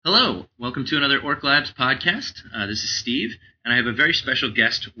Hello, welcome to another Orc Labs podcast. This is Steve, and I have a very special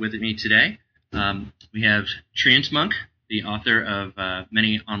guest with me today. We have Treant Monk, the author of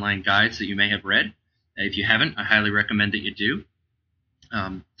many online guides that you may have read. If you haven't, I highly recommend that you do.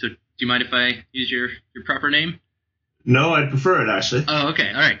 So do you mind if I use your proper name? No, I'd prefer it, actually. Oh, okay.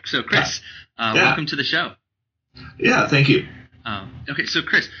 All right. So, Chris, welcome to the show. Yeah, thank you. Okay, so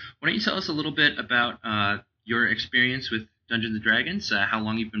Chris, why don't you tell us a little bit about your experience with Dungeons & Dragons, how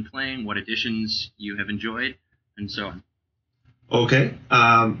long you've been playing, what editions you have enjoyed, and so on. Okay.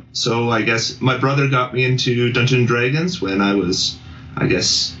 So I guess my brother got me into Dungeons & Dragons when I was,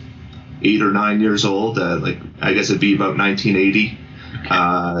 8 or 9 years old. I guess it'd be about 1980.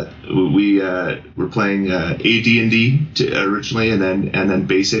 We were playing AD&D originally, and then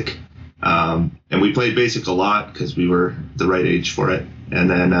Basic. And we played Basic a lot because we were the right age for it. And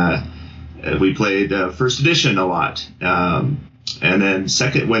then we played First Edition a lot. And then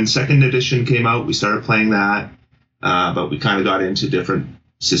when Second Edition came out, we started playing that. But we kind of got into different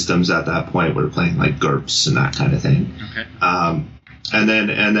systems at that point. We were playing like GURPS and that kind of thing. Okay. And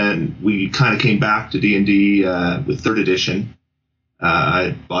then we kind of came back to D&D with Third Edition.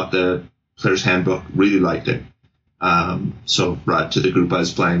 I bought the Player's Handbook, really liked it. So brought it to the group I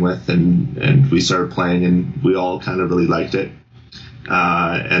was playing with, and we started playing, and we all kind of really liked it.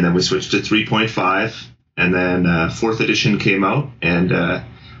 And then we switched to 3.5, and then 4th edition came out, and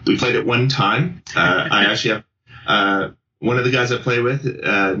we played it one time. I actually have one of the guys I play with,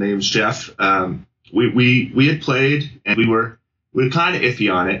 name's Jeff. We had played, and we were kind of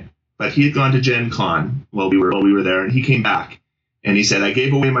iffy on it, but he had gone to Gen Con while we were there, and he came back, and he said, "I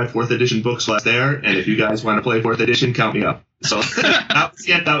gave away my 4th edition books last there, and if you guys want to play 4th edition, count me up." So that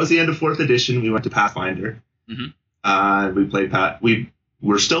was the end of 4th edition. We went to Pathfinder. Mm-hmm. We played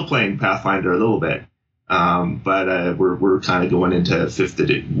we're still playing Pathfinder a little bit, but we're kind of going into 5th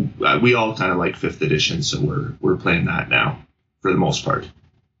edition. We all kind of like 5th edition, so we're playing that now for the most part.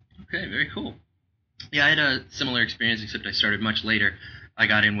 Okay, very cool. Yeah, I had a similar experience, except I started much later. I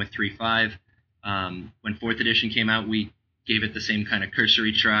got in with 3.5. When 4th edition came out, we gave it the same kind of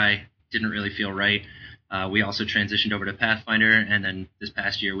cursory try. Didn't really feel right. We also transitioned over to Pathfinder, and then this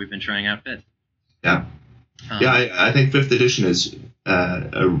past year we've been trying out 5th. Yeah. I think 5th edition is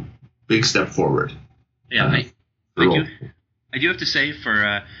a big step forward. Yeah, I do have to say,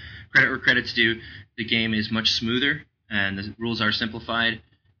 for credit where credit's due, the game is much smoother, and the rules are simplified,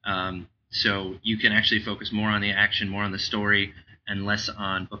 so you can actually focus more on the action, more on the story, and less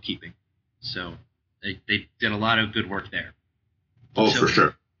on bookkeeping. So they did a lot of good work there. Oh, for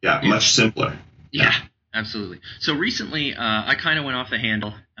sure. Yeah, much simpler. Yeah. Absolutely. So recently, I kind of went off the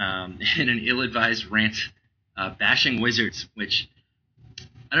handle in an ill-advised rant bashing wizards, which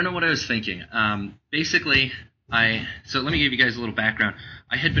I don't know what I was thinking. Basically, so let me give you guys a little background.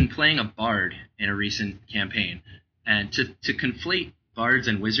 I had been playing a bard in a recent campaign, and to conflate bards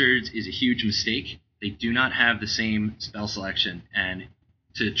and wizards is a huge mistake. They do not have the same spell selection, and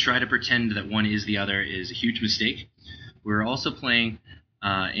to try to pretend that one is the other is a huge mistake. We were also playing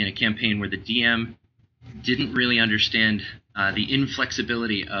in a campaign where the DM didn't really understand the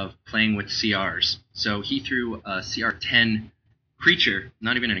inflexibility of playing with CRs. So he threw a CR10 creature,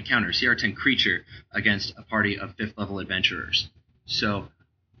 not even an encounter, CR10 creature against a party of 5th level adventurers. So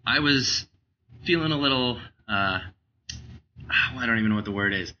I was feeling a little, I don't even know what the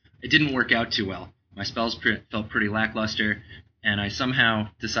word is. It didn't work out too well. My spells felt pretty lackluster, and I somehow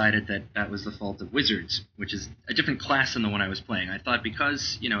decided that was the fault of wizards, which is a different class than the one I was playing. I thought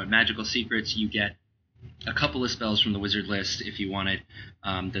because, at Magical Secrets you get a couple of spells from the wizard list if you wanted,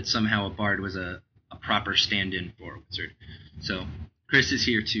 that somehow a bard was a proper stand-in for a wizard. So Chris is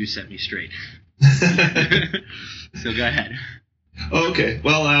here to set me straight. So go ahead. Okay.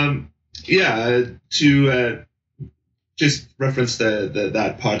 Well, to just reference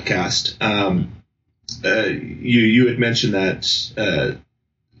that podcast, you had mentioned that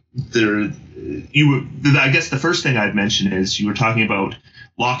I guess the first thing I'd mention is you were talking about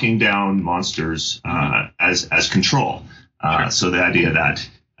locking down monsters as control. Sure. So the idea that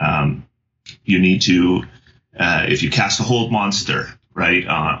you need to, if you cast a hold monster, right,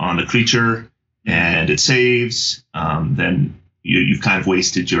 on the creature and it saves, then you've kind of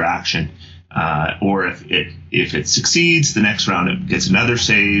wasted your action. Or if it succeeds, the next round it gets another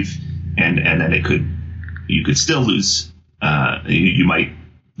save, and then you could still lose. You might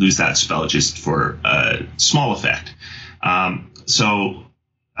lose that spell just for a small effect. So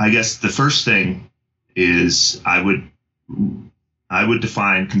I guess the first thing is I would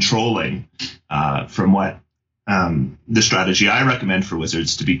define controlling from what the strategy I recommend for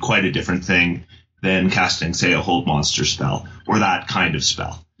wizards to be quite a different thing than casting, say, a hold monster spell or that kind of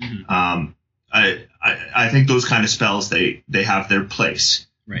spell. Mm-hmm. I think those kind of spells, they have their place,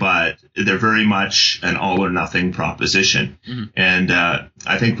 Right. but they're very much an all or nothing proposition. Mm-hmm. And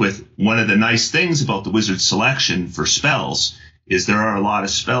I think with one of the nice things about the wizard selection for spells is there are a lot of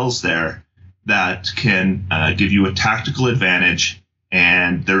spells there that can give you a tactical advantage,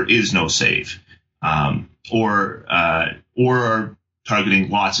 and there is no save, or are targeting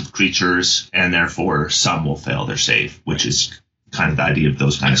lots of creatures, and therefore some will fail their save, which is kind of the idea of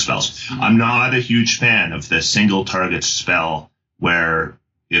those kind of spells. I'm not a huge fan of the single target spell where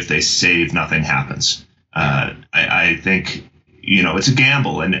if they save, nothing happens. I think, it's a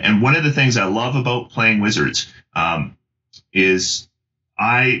gamble. And one of the things I love about playing Wizards is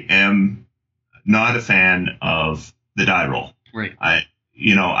I am not a fan of the die roll. Right.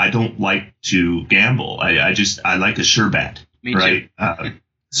 I don't like to gamble. I like a sure bet. Me right. too.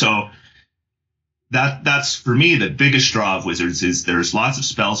 So that's for me the biggest draw of Wizards is there's lots of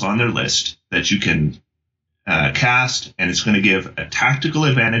spells on their list that you can cast, and it's going to give a tactical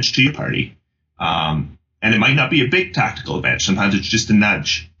advantage to your party. And it might not be a big tactical advantage. Sometimes it's just a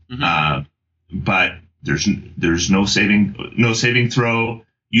nudge. Mm-hmm. But there's no saving throw.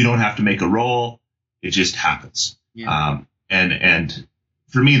 You don't have to make a roll. It just happens. Yeah. And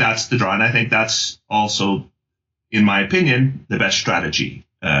for me, that's the draw. And I think that's also, in my opinion, the best strategy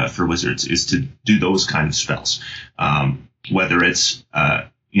for Wizards is to do those kind of spells. Whether it's,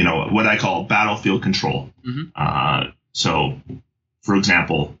 what I call battlefield control. Mm-hmm. So, for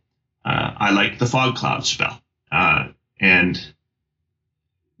example, I like the Fog Cloud spell. And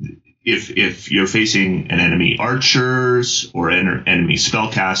if you're facing an enemy archers or an enemy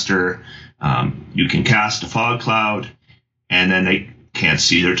spellcaster, you can cast a Fog Cloud, and then they can't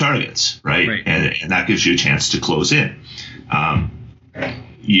see their targets, right? And that gives you a chance to close in.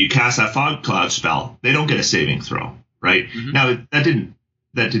 You cast that Fog Cloud spell, they don't get a saving throw, right? Mm-hmm. Now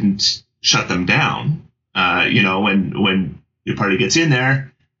that didn't shut them down. When your party gets in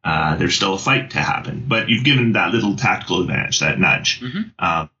there, there's still a fight to happen, but you've given that little tactical advantage, that nudge.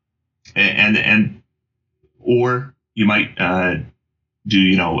 Mm-hmm. Or you might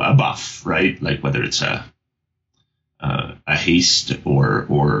do a buff, right? Like whether it's a haste or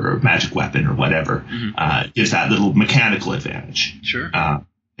a magic weapon or whatever, gives that little mechanical advantage. Sure.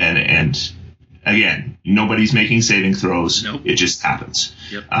 And again, nobody's making saving throws. Nope. It just happens.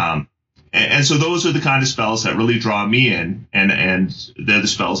 Yep. And so those are the kind of spells that really draw me in, and they're the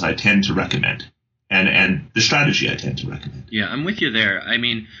spells I tend to recommend, and the strategy I tend to recommend. Yeah, I'm with you there. I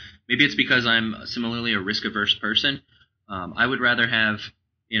mean, maybe it's because I'm similarly a risk-averse person. I would rather have,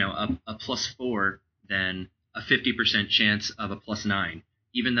 a +4 than a 50% chance of a +9.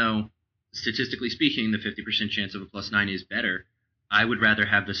 Even though, statistically speaking, the 50% chance of a +9 is better, I would rather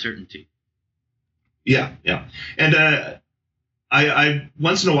have the certainty. Yeah. And I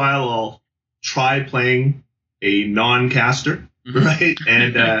once in a while I'll try playing a non-caster, right?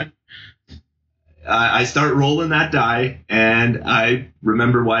 And I start rolling that die, and I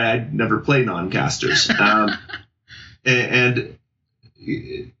remember why I'd never play non-casters. And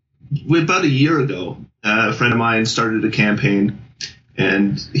about a year ago, a friend of mine started a campaign,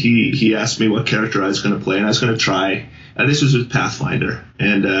 and he asked me what character I was going to play, and I was going to try. This was with Pathfinder,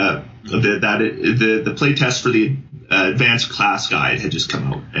 and the play test for the advanced class guide had just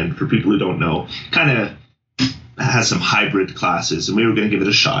come out, and for people who don't know, kind of has some hybrid classes, and we were going to give it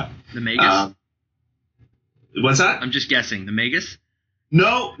a shot. The Magus? What's that? I'm just guessing. The Magus?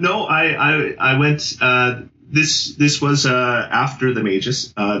 No, I went. This was after the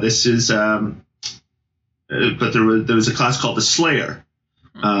Magus. This is, but there was a class called the Slayer.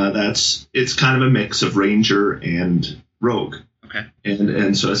 It's kind of a mix of Ranger and Rogue. Okay.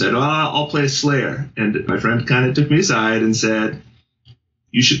 And so I said, I'll play a Slayer. And my friend kind of took me aside and said,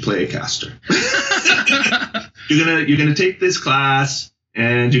 you should play a caster. You're gonna take this class,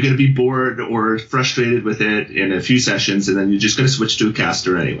 and you're gonna be bored or frustrated with it in a few sessions, and then you're just gonna switch to a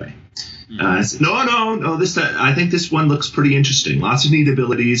caster anyway. I said, no. I think this one looks pretty interesting. Lots of neat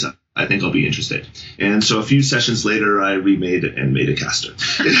abilities. I think I'll be interested. And so a few sessions later, I remade it and made a caster.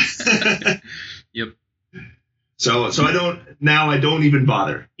 Yep. So I don't even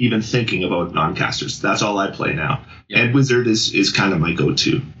bother even thinking about non-casters. That's all I play now. Yep. And Wizard is kind of my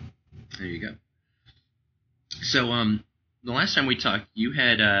go-to. There you go. So the last time we talked, you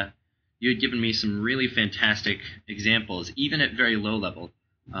had given me some really fantastic examples, even at very low level,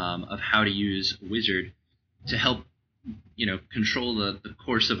 of how to use Wizard to help control the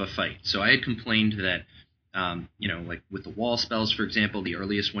course of a fight. So I had complained that like with the wall spells, for example, the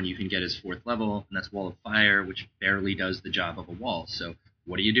earliest one you can get is 4th level, and that's Wall of Fire, which barely does the job of a wall. So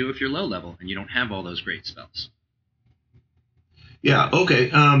what do you do if you're low level and you don't have all those great spells? Yeah.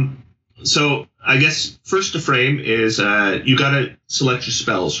 Okay. So I guess first to frame is you got to select your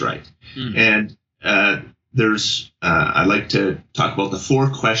spells right, and I like to talk about the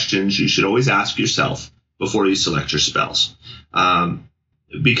 4 questions you should always ask yourself before you select your spells.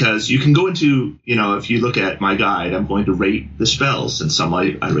 Because you can go into, if you look at my guide, I'm going to rate the spells, and some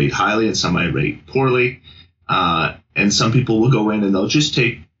I rate highly and some I rate poorly. And some people will go in and they'll just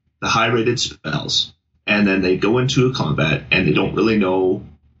take the high rated spells, and then they go into a combat and they don't really know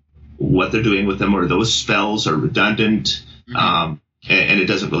what they're doing with them, or those spells are redundant, and it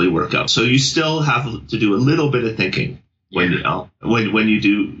doesn't really work out. So you still have to do a little bit of thinking when you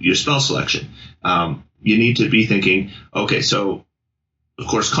do your spell selection. You need to be thinking, okay, so of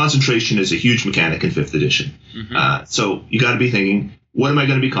course concentration is a huge mechanic in 5th edition. So you got to be thinking, what am I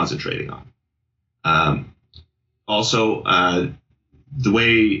going to be concentrating on? Also, the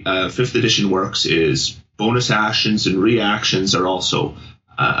way 5th edition works is bonus actions and reactions are also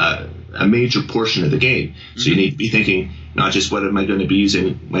a major portion of the game. So you need to be thinking not just what am I going to be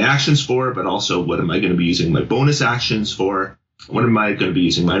using my actions for, but also what am I going to be using my bonus actions for? What am I going to be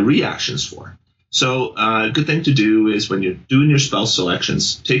using my reactions for? So a good thing to do is when you're doing your spell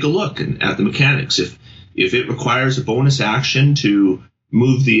selections, take a look at the mechanics. If it requires a bonus action to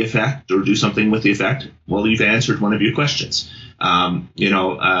move the effect or do something with the effect, well, you've answered one of your questions.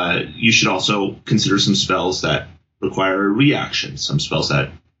 You should also consider some spells that require a reaction, some spells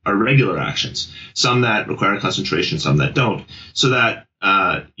that are regular actions, some that require concentration, some that don't, so that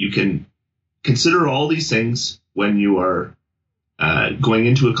you can consider all these things when you are going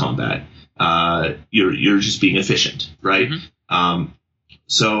into a combat. You're just being efficient, right?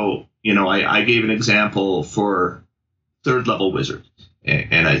 So, I gave an example for 3rd level wizard,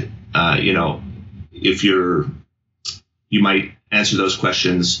 and if you might answer those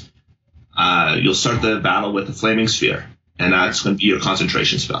questions. You'll start the battle with a flaming sphere, and that's going to be your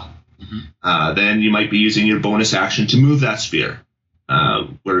concentration spell. Then you might be using your bonus action to move that sphere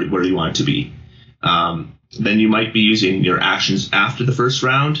where you want it to be. Then you might be using your actions after the first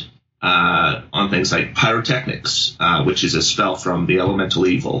round on things like pyrotechnics, which is a spell from the elemental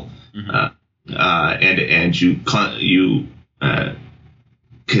evil, and you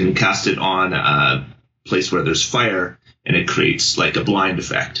can cast it on a place where there's fire, and it creates like a blind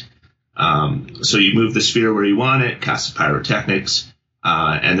effect. So you move the sphere where you want it, cast the pyrotechnics,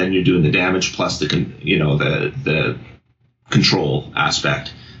 and then you're doing the damage plus the control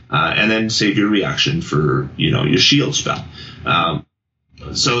aspect, and then save your reaction for your shield spell.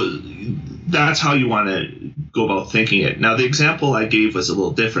 So that's how you want to go about thinking it. Now the example I gave was a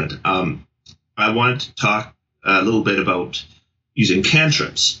little different. I wanted to talk a little bit about using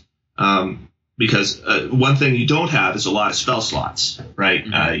cantrips. Because one thing you don't have is a lot of spell slots, right?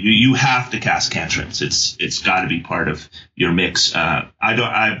 You have to cast cantrips. It's got to be part of your mix. I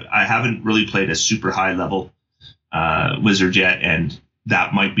haven't really played a super high level wizard yet, and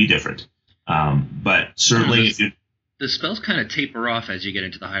that might be different. But certainly, the spells kind of taper off as you get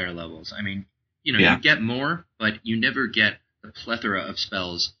into the higher levels. I mean, you get more, but you never get the plethora of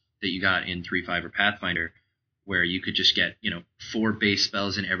spells that you got in 3.5 or Pathfinder, where you could just get, 4 base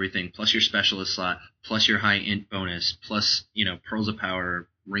spells and everything, plus your specialist slot, plus your high int bonus, plus, Pearls of Power,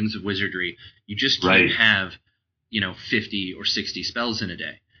 Rings of Wizardry. You just can't have, 50 or 60 spells in a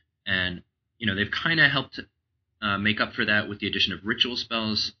day. And, they've kind of helped make up for that with the addition of ritual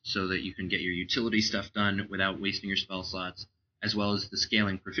spells so that you can get your utility stuff done without wasting your spell slots, as well as the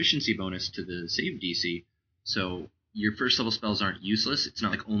scaling proficiency bonus to the save DC. So your first level spells aren't useless. It's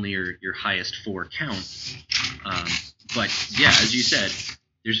not like only your highest 4 count. But yeah, as you said,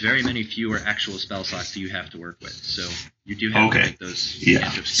 there's very many fewer actual spell slots that you have to work with. So you do have to make those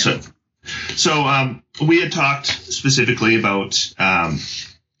cantrips count. So we had talked specifically about kind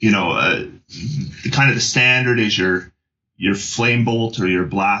of the standard is your flame bolt or your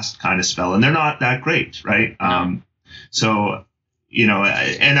blast kind of spell, and they're not that great, right? So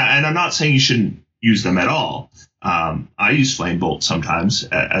and I'm not saying you shouldn't use them at all. I use Flame Bolt sometimes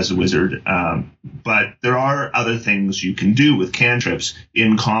as a wizard, but there are other things you can do with cantrips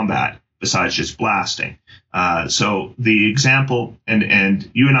in combat besides just blasting. So the example, and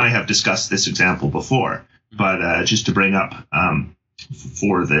you and I have discussed this example before, but just to bring up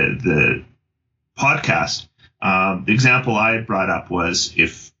for the podcast, the example I brought up was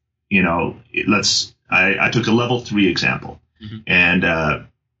if, I took a level 3 example, and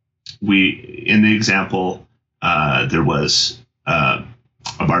in the example, there was a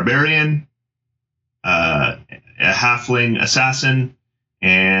barbarian, a halfling assassin,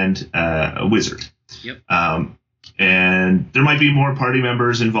 and a wizard. Yep. And there might be more party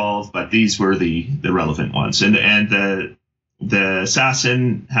members involved, but these were the relevant ones. And the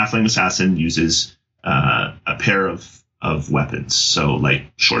halfling assassin uses a pair of weapons, so like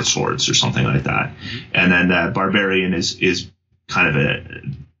short swords or something like that. And then the barbarian is kind of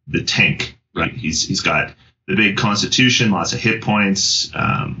the tank, right? He's got the big constitution, lots of hit points.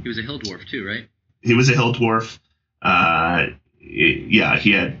 He was a hill dwarf too, right? He was a hill dwarf. He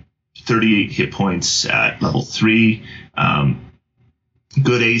had 38 hit points at level 3.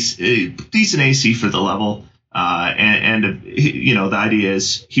 Good AC, decent AC for the level. And the idea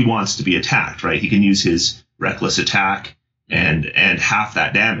is he wants to be attacked, right? He can use his reckless attack and half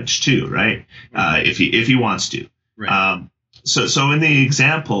that damage too, right? If he wants to. Right. So in the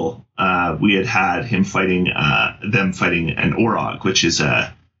example, we had him fighting an Orog, which is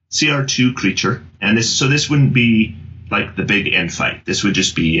a CR2 creature, and this wouldn't be like the big end fight. This would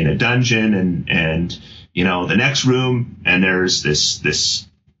just be in a dungeon and the next room, and there's this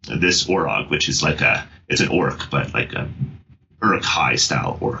Orog, which is it's an orc, but like a Uruk-hai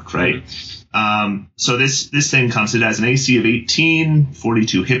style orc, right? So this thing comes, it has an AC of 18,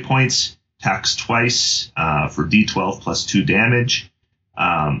 42 hit points, attacks twice for D12 plus 2 damage.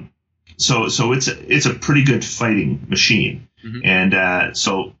 So it's a pretty good fighting machine. And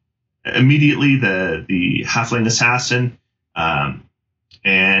so immediately the halfling assassin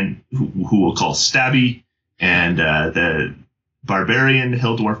and who we'll call Stabby, and the barbarian,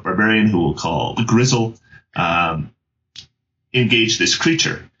 hill dwarf barbarian, who we'll call Grizzle, engage this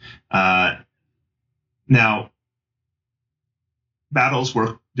creature. Now, battles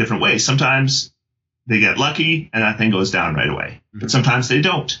work different ways. Sometimes they get lucky and that thing goes down right away, but sometimes they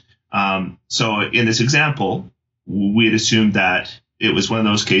don't. So in this example, we had assumed that it was one of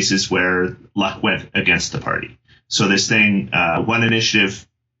those cases where luck went against the party. So this thing won initiative,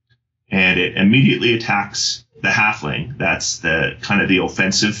 and it immediately attacks the halfling. That's the kind of the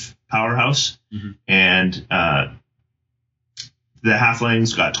offensive powerhouse. And the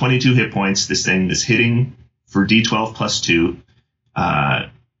halfling's got 22 hit points. This thing is hitting for D12 plus 2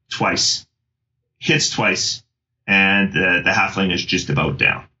 twice. Hits twice, and the halfling is just about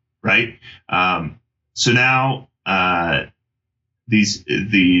down, right? So now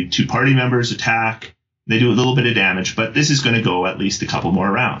the two party members attack. They do a little bit of damage, but this is going to go at least a couple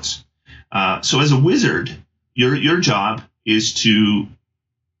more rounds. So as a wizard, your job is to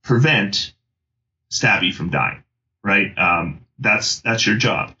prevent Stabby from dying, right? That's your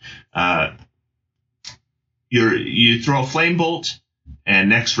job. You throw a flame bolt, and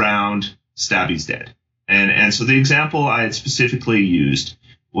next round Stabby's dead. And so the example I had specifically used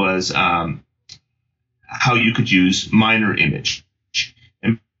was how you could use Minor Image.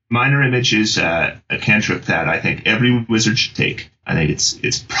 And Minor Image is a cantrip that I think every wizard should take. I think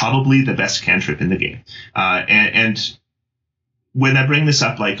it's probably the best cantrip in the game. And when I bring this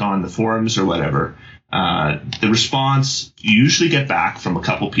up, like on the forums or whatever, the response you usually get back from a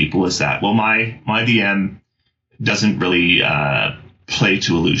couple people is that, well, my DM doesn't really play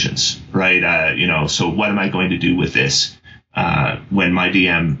to illusions, right? So what am I going to do with this when my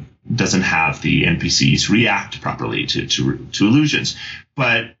DM doesn't have the NPCs react properly to illusions?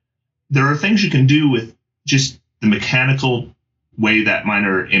 But there are things you can do with just the mechanical way that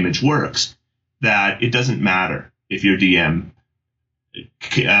Minor Image works, that it doesn't matter if your DM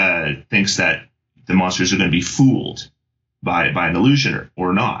thinks that the monsters are going to be fooled by an illusion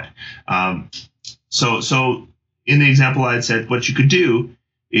or not. So in the example I had said, what you could do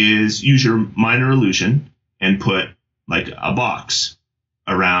is use your minor illusion and put like a box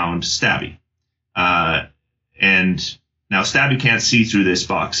around Stabby. And now Stabby can't see through this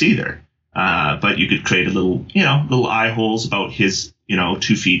box either. But you could create little eye holes about his, 2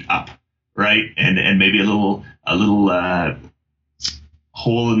 feet up, right? And maybe a little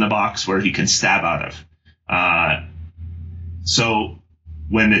hole in the box where he can stab out of. So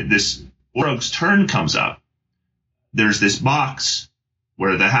when this Orog's turn comes up, there's this box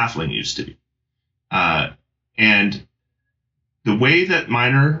where the halfling used to be. And the way that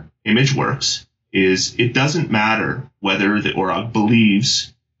Minor Image works is it doesn't matter whether the Orog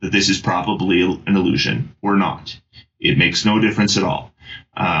believes that this is probably an illusion or not. It makes no difference at all.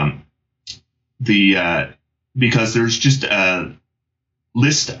 Because there's just a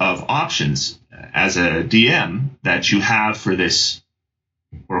list of options as a DM that you have for this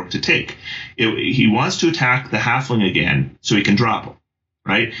Orc to take. He wants to attack the halfling again so he can drop him,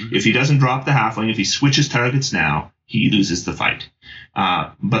 right? If he doesn't drop the halfling, if he switches targets now, he loses the fight.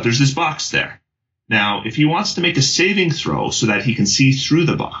 But there's this box there. Now, if he wants to make a saving throw so that he can see through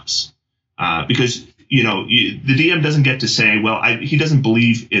the box, because the DM doesn't get to say, well, he doesn't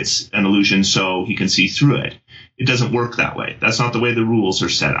believe it's an illusion, so he can see through it. It doesn't work that way. That's not the way the rules are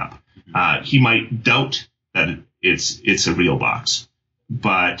set up. He might doubt that it's a real box.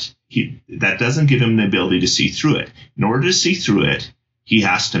 But that doesn't give him the ability to see through it. In order to see through it, he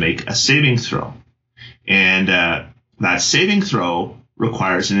has to make a saving throw. And that saving throw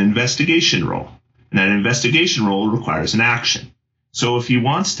requires an investigation roll. And that investigation roll requires an action. So if he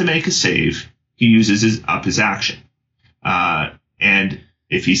wants to make a save, he uses his action. And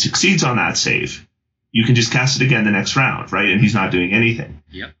if he succeeds on that save, you can just cast it again the next round, right? And he's not doing anything.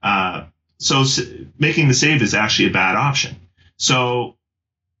 Yep. So making the save is actually a bad option. So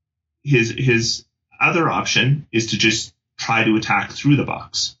his other option is to just try to attack through the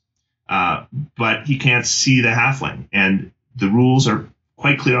box. But he can't see the halfling. And the rules are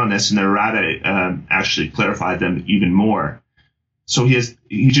quite clear on this, and the errata actually clarified them even more. So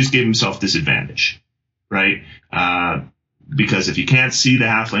he just gave himself disadvantage, right? Because if you can't see the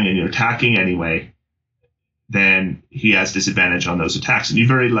halfling and you're attacking anyway, then he has disadvantage on those attacks. And you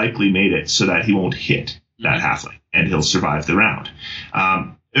very likely made it so that he won't hit that halfling, and he'll survive the round.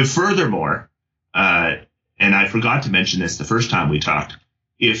 Furthermore, and I forgot to mention this the first time we talked,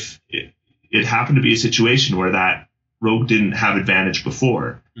 if it happened to be a situation where that rogue didn't have advantage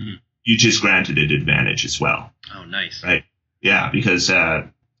before, you just granted it advantage as well. Oh, nice. Right? Yeah, because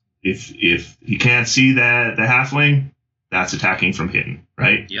if he can't see the halfling, that's attacking from hidden,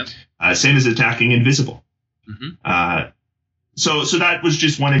 right? Yep. Same as attacking invisible. Mm-hmm. So that was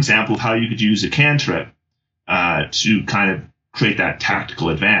just one example of how you could use a cantrip to kind of create that tactical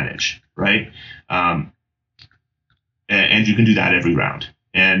advantage, right? And you can do that every round.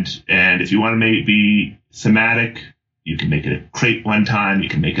 And if you want to be thematic, you can make it a crate one time, you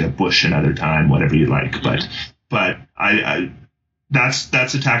can make it a bush another time, whatever you like. Mm-hmm. But I that's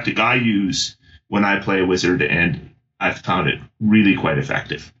a tactic I use when I play a wizard, and I've found it really quite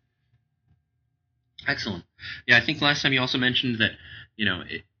effective. Excellent. Yeah, I think last time you also mentioned that,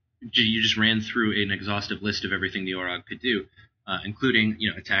 you just ran through an exhaustive list of everything the Orog could do, including,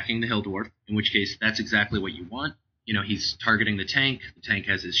 attacking the Hill Dwarf, in which case that's exactly what you want. He's targeting the tank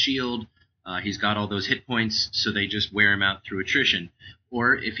has his shield, he's got all those hit points, so they just wear him out through attrition.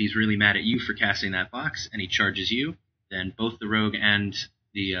 Or if he's really mad at you for casting that box and he charges you, then both the rogue and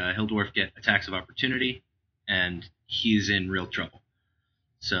the Hill Dwarf get attacks of opportunity, and he's in real trouble.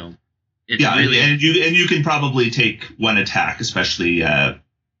 So it's really... and you can probably take one attack, especially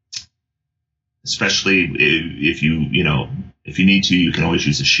if you need to. You can always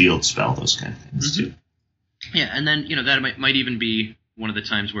use a shield spell, those kind of things too. Yeah, and then that might even be one of the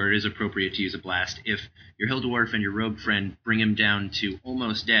times where it is appropriate to use a blast. If your Hill Dwarf and your rogue friend bring him down to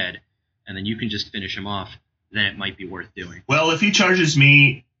almost dead, and then you can just finish him off, then it might be worth doing. Well, if he charges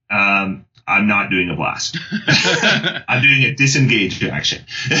me, I'm not doing a blast. I'm doing a disengage action.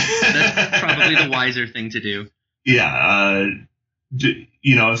 That's probably the wiser thing to do. Yeah.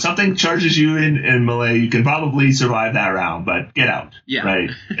 If something charges you in melee, you can probably survive that round, but get out. Yeah.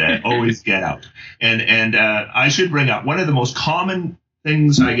 Right? Always get out. And I should bring up one of the most common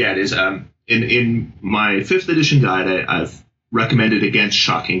things I get is in my 5th edition guide, I've recommended against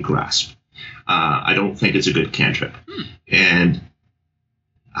Shocking Grasp. I don't think it's a good cantrip. And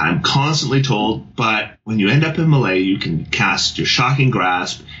I'm constantly told, but when you end up in melee, you can cast your Shocking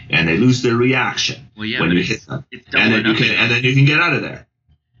Grasp, and they lose their reaction when you hit them, and then you can get out of there.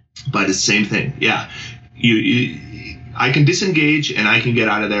 But it's the same thing. Yeah, I can disengage, and I can get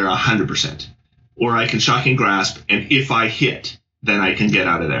out of there 100%, or I can Shocking Grasp, and if I hit, then I can get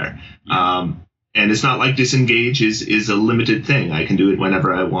out of there. And it's not like disengage is a limited thing. I can do it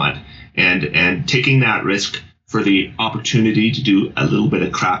whenever I want, and taking that risk for the opportunity to do a little bit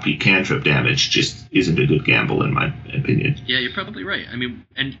of crappy cantrip damage just isn't a good gamble, in my opinion. Yeah, you're probably right. I mean,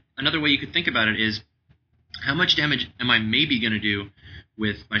 and another way you could think about it is, how much damage am I maybe going to do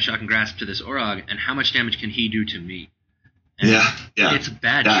with my Shocking Grasp to this Orog, and how much damage can he do to me? And yeah. It's a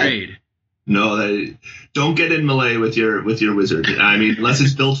bad trade. No, don't get in melee with your wizard. I mean, unless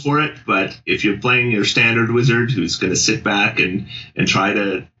it's built for it, but if you're playing your standard wizard who's going to sit back and try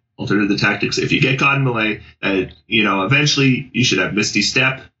to alter the tactics, if you get caught in melee, eventually you should have Misty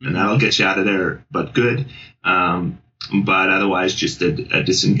Step, and that'll get you out of there, but good. But otherwise, just a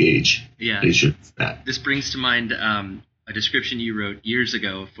disengage. Yeah. This brings to mind a description you wrote years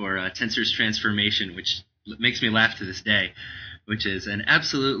ago for Tensor's Transformation, which makes me laugh to this day, which is an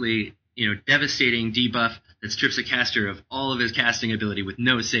absolutely devastating debuff that strips a caster of all of his casting ability with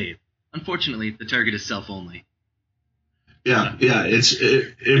no save. Unfortunately, the target is self-only. Yeah,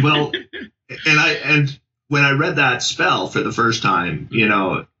 well, and when I read that spell for the first time,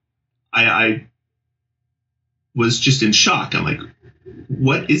 I was just in shock. I'm like,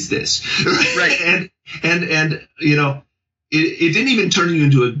 what is this? Right. And it didn't even turn you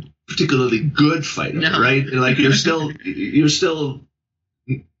into a particularly good fighter, No. right? Like you're still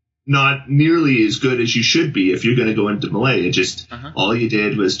not nearly as good as you should be if you're going to go into melee. It just all you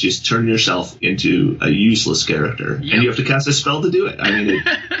did was just turn yourself into a useless character, and you have to cast a spell to do it. I mean,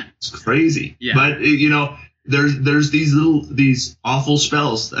 it's crazy. Yeah. But there's these awful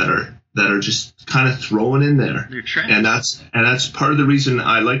spells that are just kind of thrown in there. They're trash. And that's part of the reason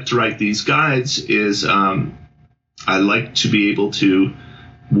I like to write these guides is I like to be able to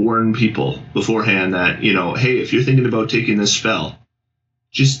warn people beforehand that, hey, if you're thinking about taking this spell,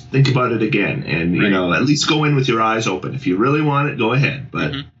 just think about it again, and at least go in with your eyes open. If you really want it, go ahead.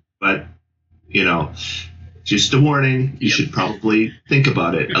 But just a warning, you should probably think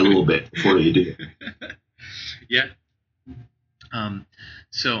about it a little bit before you do it. Yeah.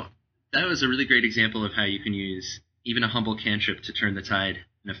 So that was a really great example of how you can use even a humble cantrip to turn the tide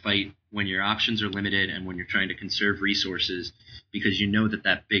in a fight when your options are limited and when you're trying to conserve resources because you know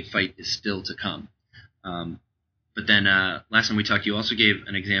that big fight is still to come. But then last time we talked, you also gave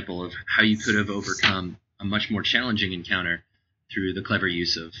an example of how you could have overcome a much more challenging encounter through the clever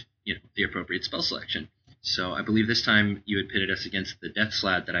use of the appropriate spell selection. So I believe this time you had pitted us against the Death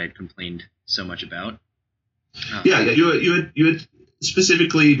Slad that I had complained so much about. You had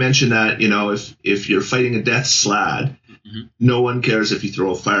specifically mentioned that if you're fighting a Death Slad, no one cares if you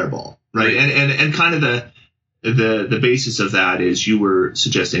throw a fireball, right? And kind of the basis of that is you were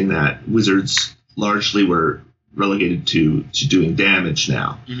suggesting that wizards largely were relegated to doing damage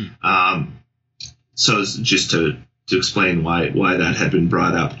now. So just to explain why that had been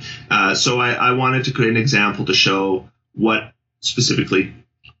brought up. So I wanted to create an example to show what specifically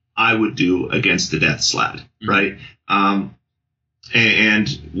I would do against the Death Slad, right?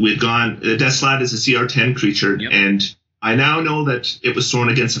 And we'd gone, the Death Slad is a CR10 creature, and I now know that it was thrown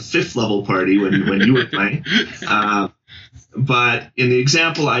against a 5th level party when you were playing. But in the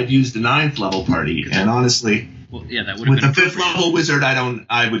example, I'd used the 9th level party, and honestly, that would with the 5th level wizard,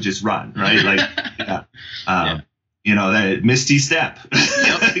 I would just run, right? Like, that Misty Step,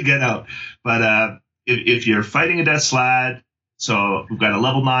 get out. But if you're fighting a Death Slad, so we've got a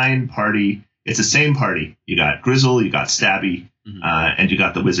level 9 party. It's the same party. You got Grizzle, you got Stabby, and you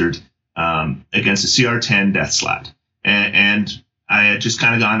got the wizard against a CR10 Death Slad. And I had just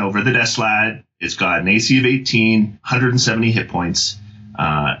kind of gone over the Death Slad. It's got an AC of 18, 170 hit points.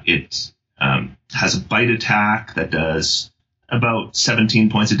 It has a bite attack that does about 17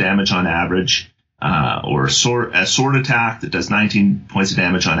 points of damage on average, or a sword attack that does 19 points of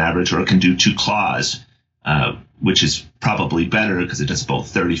damage on average, or it can do 2 claws, which is probably better because it does about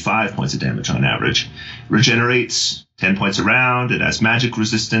 35 points of damage on average. Regenerates 10 points a round. It has magic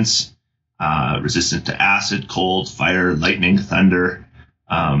resistance, resistant to acid, cold, fire, lightning, thunder.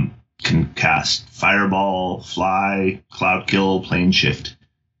 Can cast Fireball, Fly, Cloud Kill, Plane Shift.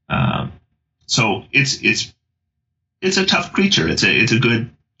 So it's a tough creature. It's a good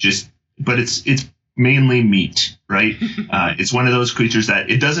but it's mainly meat, right? It's one of those creatures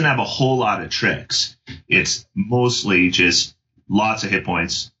that it doesn't have a whole lot of tricks. It's mostly just lots of hit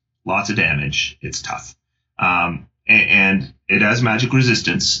points, lots of damage. It's tough. And it has magic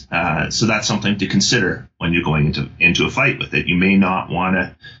resistance. So that's something to consider when you're going into a fight with it. You may not want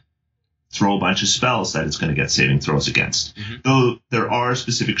to throw a bunch of spells that it's going to get saving throws against. Though there are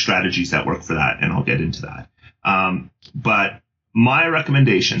specific strategies that work for that, and I'll get into that. But my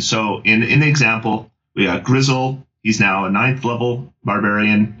recommendation, so in the example, we got Grizzle. He's now a 9th level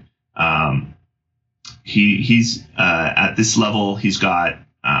barbarian. He's at this level, he's got,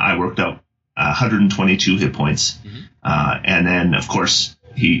 I worked out 122 hit points. And then, of course,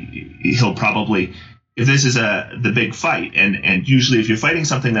 he'll probably, if this is the big fight, and usually if you're fighting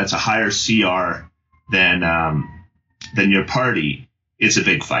something that's a higher CR than your party, it's a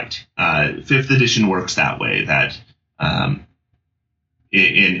big fight. 5th edition works that way. That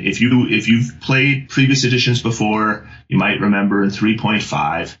if you've played previous editions before, you might remember in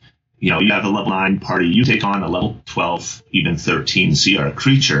 3.5, you have a level 9 party, you take on a level 12, even 13 CR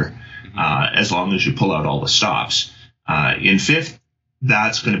creature, as long as you pull out all the stops. In 5th,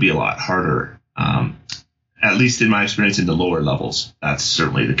 that's going to be a lot harder. At least in my experience in the lower levels, that's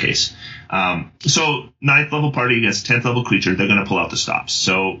certainly the case. So 9th level party against 10th level creature, they're going to pull out the stops.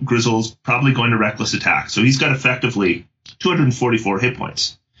 So Grizzle's probably going to reckless attack. So he's got effectively 244 hit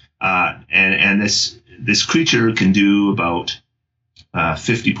points. And this creature can do about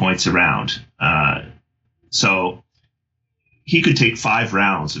 50 points a round. So he could take 5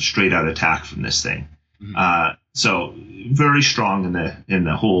 rounds of straight out attack from this thing. So very strong in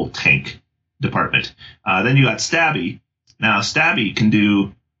the whole tank department. Then you got Stabby. Now Stabby can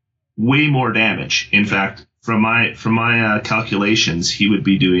do way more damage. In fact, from my calculations, he would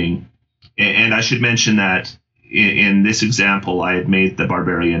be doing, and I should mention that in this example, I had made the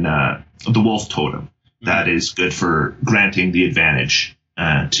barbarian the wolf totem. That is good for granting the advantage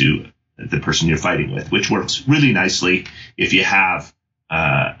to the person you're fighting with, which works really nicely if you have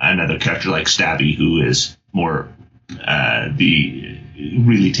another character like Stabby, who is more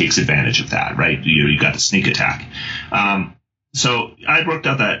really takes advantage of that, right? You got the sneak attack. So I'd worked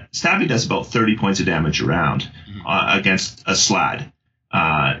out that Stabby does about 30 points of damage a round against a Slad,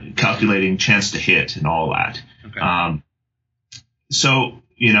 calculating chance to hit and all that. Okay. So,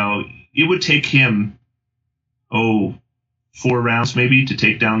 it would take him, 4 rounds maybe to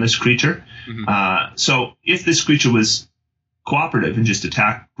take down this creature. So if this creature was cooperative and just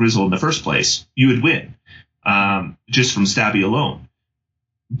attacked Grizzle in the first place, you would win just from Stabby alone.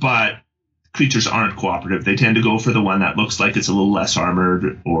 But creatures aren't cooperative. They tend to go for the one that looks like it's a little less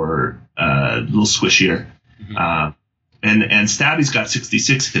armored or a little squishier. And Stabby's got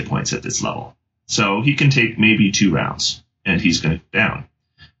 66 hit points at this level. So he can take maybe 2 rounds and he's going to go down.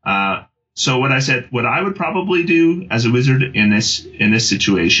 So what I would probably do as a wizard in this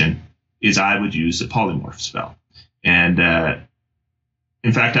situation is I would use a polymorph spell. And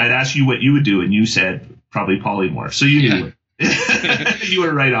in fact, I'd ask you what you would do, and you said probably polymorph. So you knew it. You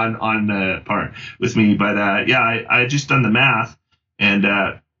were right on par with me. But I had just done the math, and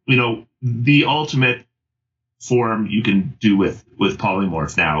the ultimate form you can do with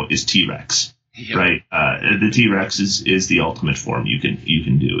polymorph now is T-Rex. Yep. Right, the T-Rex is the ultimate form you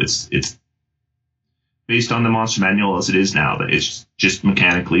can do. It's based on the monster manual as it is now, but it's just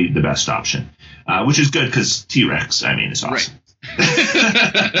mechanically the best option, which is good because T-Rex, is awesome. Right.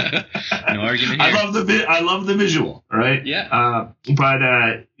 No argument here. I love the visual, right? Yeah.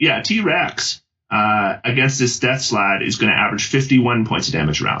 But T-Rex against this Death Slad is going to average 51 points of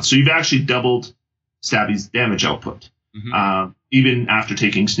damage a round. So you've actually doubled Stabby's damage output. Even after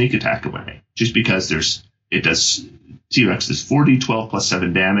taking sneak attack away, just because T-Rex does 40, 12 plus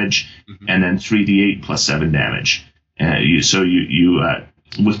 7 damage, and then 3d8 plus 7 damage. You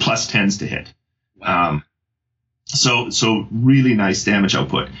with plus 10s to hit. Wow. So really nice damage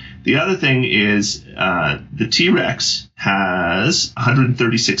output. The other thing is the T-Rex has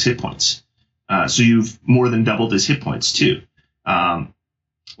 136 hit points. So you've more than doubled his hit points too. And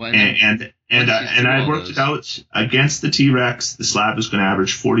I worked it out against the T-Rex. The Slab was going to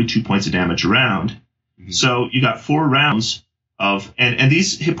average 42 points of damage a round. So you got 4 rounds of, and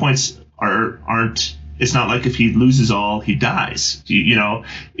these hit points aren't. It's not like if he loses all, he dies.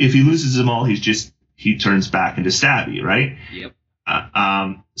 If he loses them all, he turns back into Stabby, right? Yep.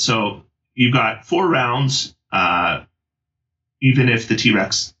 So you got 4 rounds. Even if the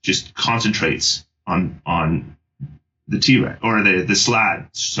T-Rex just concentrates on the T-Rex, or the Slad,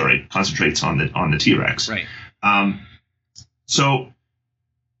 concentrates on the T-Rex. Right. So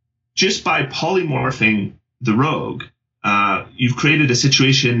just by polymorphing the rogue, you've created a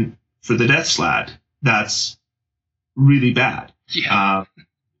situation for the Death Slad that's really bad. Yeah.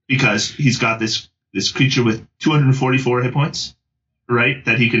 Because he's got this creature with 244 hit points, right,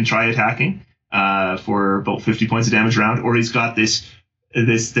 that he can try attacking for about 50 points of damage round, or he's got this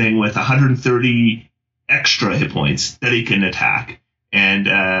thing with 130 extra hit points that he can attack, and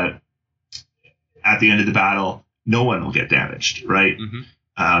at the end of the battle, no one will get damaged, right?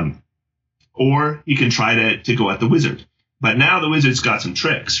 Or he can try to go at the wizard. But now the wizard's got some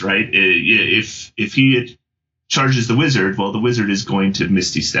tricks, right? If he charges the wizard, well, the wizard is going to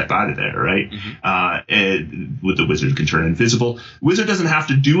Misty Step out of there, right? The wizard can turn invisible. The wizard doesn't have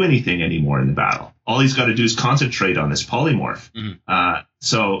to do anything anymore in the battle. All he's got to do is concentrate on this polymorph.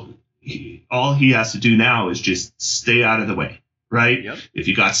 So all he has to do now is just stay out of the way, right? Yep. If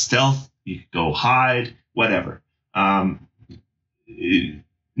you got stealth, you can go hide, whatever.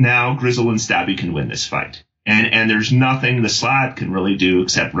 Now Grizzle and Stabby can win this fight. And there's nothing the Slad can really do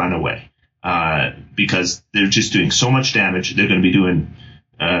except run away. Because they're just doing so much damage. They're going to be doing,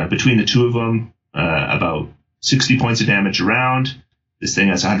 between the two of them, about 60 points of damage a round. This thing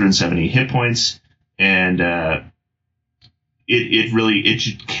has 170 hit points. And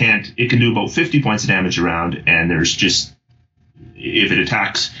it can do about 50 points of damage a round. And there's just, if it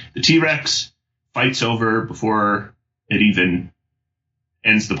attacks the T-Rex, fight's over before it even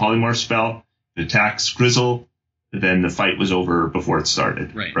ends the polymorph spell. If it attacks Grizzle, then the fight was over before it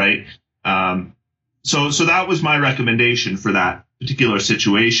started. Right? So that was my recommendation for that particular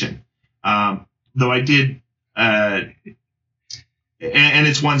situation. Though I did, and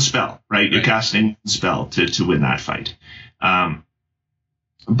it's one spell, right? You're casting one spell to win that fight. But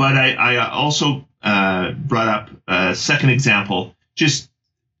I also brought up a second example, just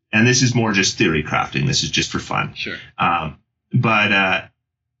and this is more just theory crafting. This is just for fun. Sure. But I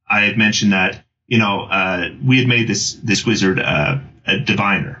had mentioned that, we had made this wizard a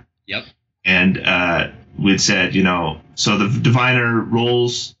diviner. Yep. And we'd said, so the diviner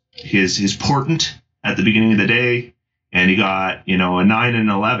rolls his portent at the beginning of the day, and he got, a 9 and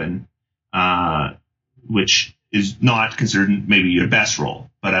 11, which is not considered maybe your best roll,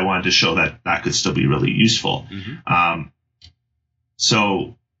 but I wanted to show that could still be really useful. Mm-hmm.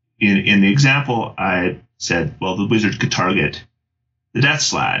 So in the example, I said, well, the wizard could target the Death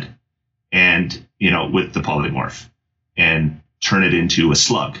Slad and, with the polymorph and turn it into a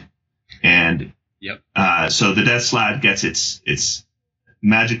slug. And yep. So the Death Slad gets its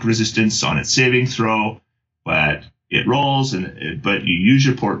magic resistance on its saving throw, but it rolls, but you use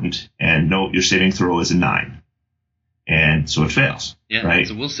your portent, and note your saving throw is a 9. And so it fails. Yeah, right? It's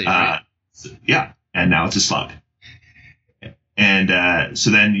a will save, right? Yeah, and now it's a slug. And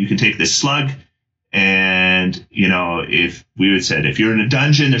so then you can take this slug, and, if we would said, if you're in a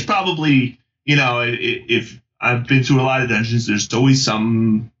dungeon, there's probably, if I've been through a lot of dungeons, there's always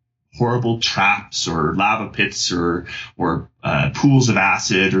some horrible traps or lava pits or pools of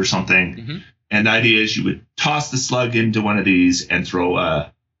acid or something. Mm-hmm. And the idea is you would toss the slug into one of these and throw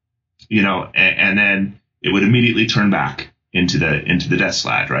and then it would immediately turn back into the Death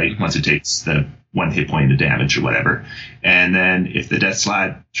Slad, right? Mm-hmm. Once it takes the 1 hit point of damage or whatever. And then if the Death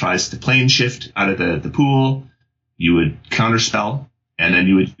Slad tries to plane shift out of the pool, you would counterspell, and then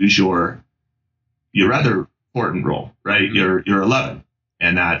you would use your other important roll, right? Mm-hmm. Your 11.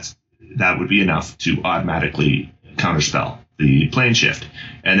 And that would be enough to automatically counterspell the plane shift.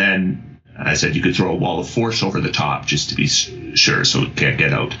 And then I said you could throw a wall of force over the top just to be sure, so it can't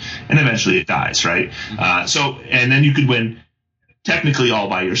get out. And eventually it dies, right? Mm-hmm. And then you could win technically all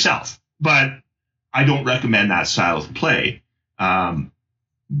by yourself. But I don't recommend that style of play.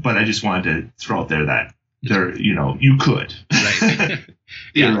 But I just wanted to throw out there that you could. Right.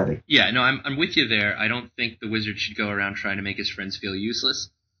 Yeah. No, I'm with you there. I don't think the wizard should go around trying to make his friends feel useless.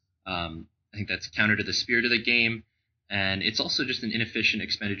 I think that's counter to the spirit of the game. And it's also just an inefficient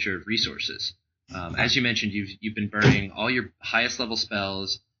expenditure of resources. As you mentioned, you've been burning all your highest level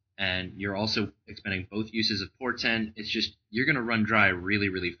spells, and you're also expending both uses of portent. It's just, you're going to run dry really,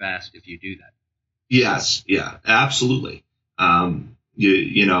 really fast if you do that. Yes, yeah, absolutely. If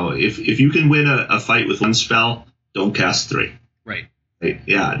you can win a fight with one spell, don't cast 3. Right.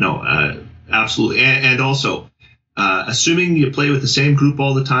 Yeah, no, absolutely. And also, assuming you play with the same group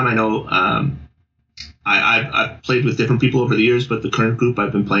all the time, I know I've played with different people over the years, but the current group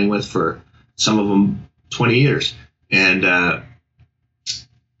I've been playing with for some of them 20 years. And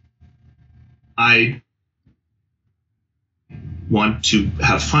I want to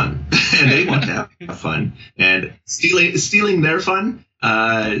have fun, and they want to have fun. And stealing their fun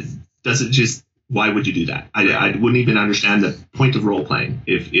doesn't just... Why would you do that? I wouldn't even understand the point of role playing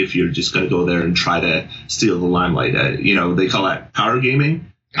if you're just going to go there and try to steal the limelight. They call that power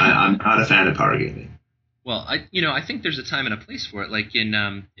gaming. I'm not a fan of power gaming. Well, I think there's a time and a place for it. Like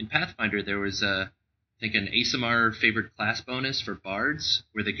in Pathfinder, there was I think an ASMR favored class bonus for bards,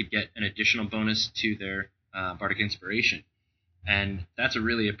 where they could get an additional bonus to their bardic inspiration, and that's a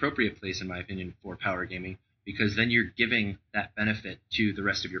really appropriate place, in my opinion, for power gaming, because then you're giving that benefit to the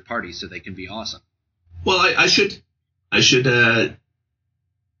rest of your party, so they can be awesome. Well, I should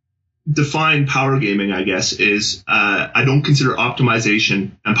define power gaming, I guess, is I don't consider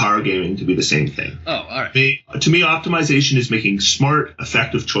optimization and power gaming to be the same thing. Oh, all right. To me, optimization is making smart,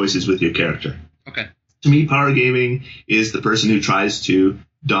 effective choices with your character. Okay. To me, power gaming is the person who tries to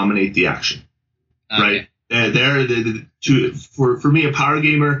dominate the action. Okay. Right? For me, a power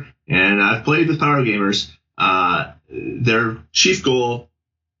gamer, and I've played with power gamers, their chief goal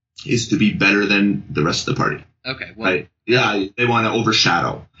is to be better than the rest of the party. Okay. Well, right? Yeah, they want to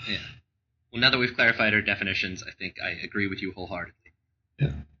overshadow. Yeah. Well, now that we've clarified our definitions, I think I agree with you wholeheartedly.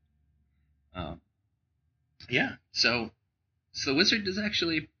 Yeah. Yeah. So the wizard is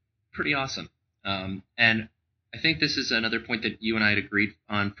actually pretty awesome. And I think this is another point that you and I had agreed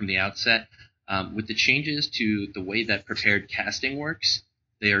on from the outset. With the changes to the way that prepared casting works,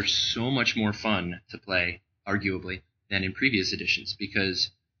 they are so much more fun to play, arguably, than in previous editions,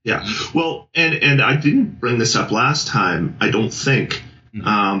 because... Yeah. Well, and I didn't bring this up last time, I don't think.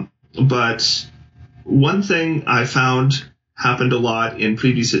 Mm-hmm. But one thing I found happened a lot in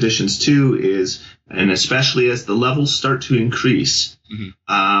previous editions too is, and especially as the levels start to increase,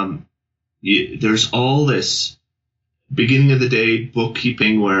 mm-hmm. There's all this beginning of the day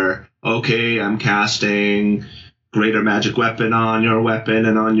bookkeeping where, okay, I'm casting greater magic weapon on your weapon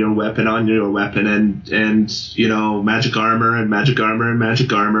and on your weapon on your weapon and you know, magic armor and magic armor and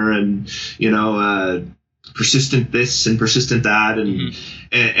magic armor and, you know, persistent this and persistent that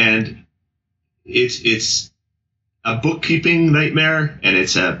and it's a bookkeeping nightmare and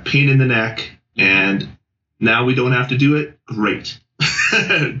it's a pain in the neck, and now we don't have to do it. Great.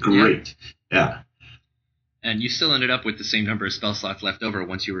 Great. Yeah. And you still ended up with the same number of spell slots left over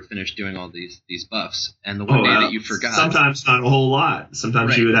once you were finished doing all these buffs. And the one day that you forgot. Sometimes not a whole lot.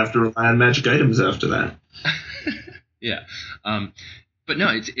 Sometimes you would have to rely on magic items after that. Yeah. But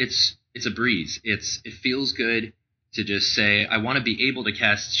no, it's a breeze. It feels good to just say, I want to be able to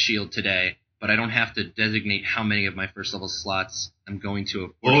cast shield today, but I don't have to designate how many of my first level slots I'm going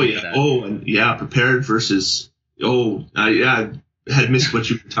to. And prepared versus. I had missed what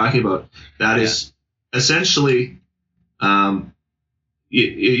you were talking about. That is essentially, in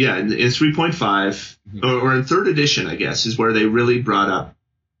 3.5 or in third edition, I guess, is where they really brought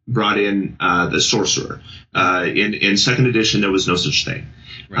in the sorcerer. In second edition, there was no such thing,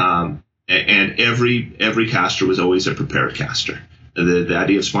 and every caster was always a prepared caster. The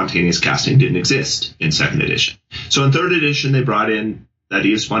idea of spontaneous casting didn't exist in second edition. So in third edition, they brought in the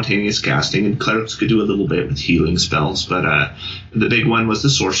idea of spontaneous casting, and clerics could do a little bit with healing spells, but the big one was the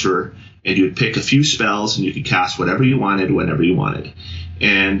sorcerer, and you would pick a few spells and you could cast whatever you wanted whenever you wanted.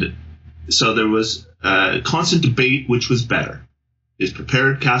 And so there was constant debate which was better. Is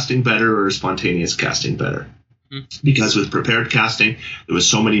prepared casting better or spontaneous casting better? Because with prepared casting, there was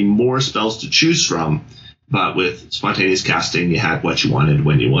so many more spells to choose from, but with spontaneous casting, you had what you wanted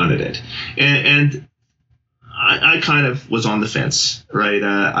when you wanted it. And I kind of was on the fence, right?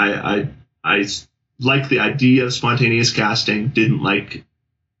 I liked the idea of spontaneous casting, didn't like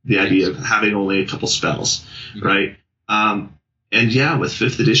the idea of having only a couple spells, right? And with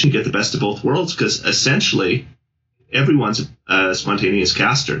 5th edition, you get the best of both worlds, because essentially everyone's a spontaneous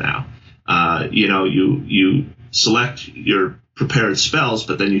caster now. You select your prepared spells,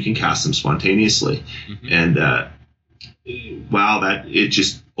 but then you can cast them spontaneously. And it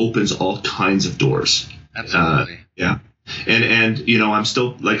just opens all kinds of doors. Absolutely. And I'm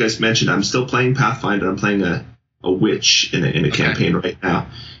still, like I mentioned, I'm still playing Pathfinder. I'm playing a witch in a campaign right now.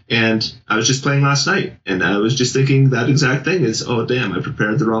 And I was just playing last night, and I was just thinking that exact thing is, oh, damn, I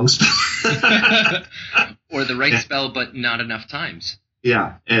prepared the wrong spell. Or the right spell, but not enough times.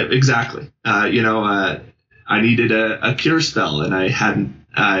 Yeah, exactly. I needed a cure spell, and I hadn't,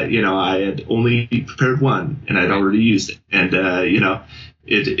 I had only prepared one, and I'd already used it. And,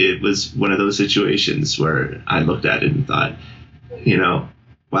 it was one of those situations where I looked at it and thought,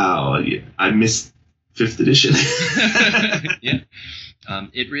 wow, I missed 5th edition. Yeah.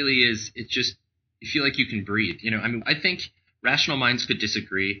 It really is. It just, you feel like you can breathe. I think rational minds could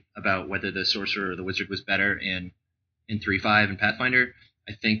disagree about whether the sorcerer or the wizard was better in 3.5 and Pathfinder.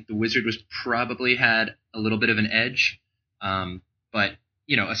 I think the wizard was probably had a little bit of an edge. But,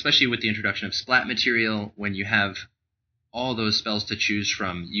 especially with the introduction of splat material, when you have all those spells to choose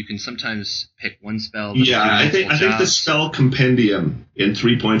from, you can sometimes pick one spell. I think the spell compendium in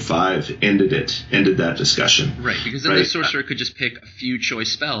 3.5 ended that discussion. Right, because then the sorcerer could just pick a few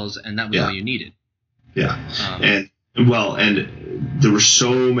choice spells, and that was all you needed. Yeah, and there were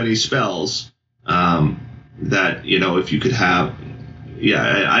so many spells that if you could have.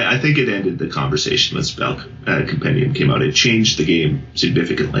 I think it ended the conversation when spell compendium came out. It changed the game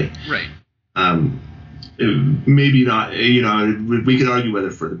significantly. Right. Maybe not, we could argue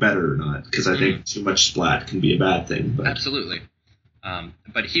whether for the better or not, because I think too much splat can be a bad thing. But. Absolutely.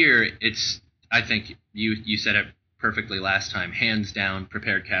 But here, I think you said it perfectly last time, hands down,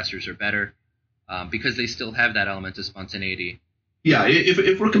 prepared casters are better, because they still have that element of spontaneity. Yeah,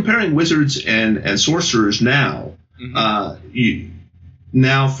 if we're comparing wizards and sorcerers now,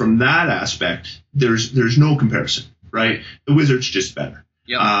 now from that aspect, there's no comparison, right? The wizard's just better.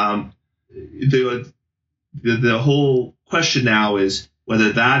 Yep. The whole question now is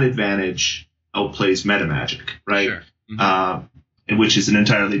whether that advantage outplays meta magic, right? Sure. Which is an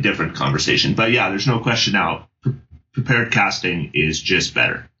entirely different conversation. But yeah, there's no question now. Prepared casting is just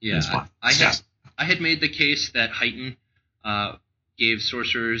better. Yeah, I had made the case that Heighten gave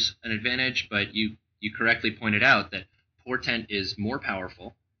sorcerers an advantage, but you correctly pointed out that Portent is more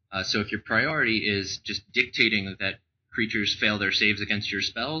powerful. So if your priority is just dictating that creatures fail their saves against your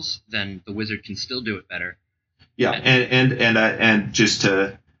spells, then the wizard can still do it better. Yeah, and just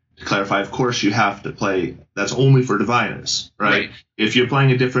to clarify, of course, you have to play. That's only for diviners, right? If you're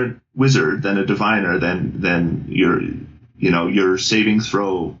playing a different wizard than a diviner, then your saving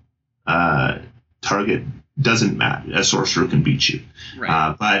throw target doesn't matter. A sorcerer can beat you.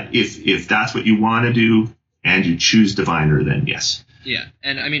 Right. But if that's what you want to do, and you choose Diviner, then yes. Yeah,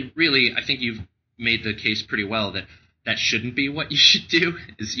 and I mean, really, I think you've made the case pretty well that shouldn't be what you should do,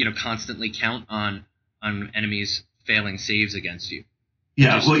 is, constantly count on enemies failing saves against you.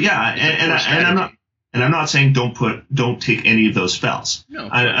 Yeah, well, yeah, and I'm not saying don't take any of those spells. No,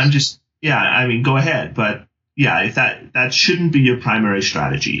 I'm just, I mean, go ahead, but yeah, if that shouldn't be your primary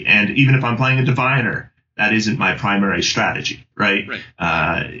strategy. And even if I'm playing a Diviner, that isn't my primary strategy, right? Right.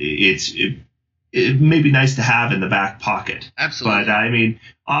 It may be nice to have in the back pocket. Absolutely. But I mean,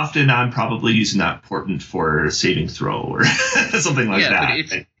 often I'm probably using that portent for a saving throw or something like that. Yeah,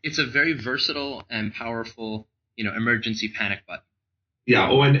 but it's a very versatile and powerful, emergency panic button. Yeah.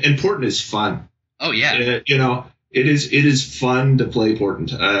 Oh, and portent is fun. Oh yeah. It is fun to play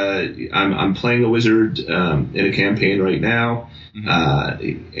portent. I'm playing a wizard in a campaign right now,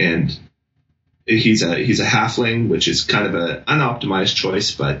 and he's a halfling, which is kind of an unoptimized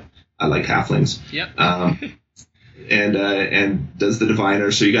choice, but I like halflings. Yep. And does the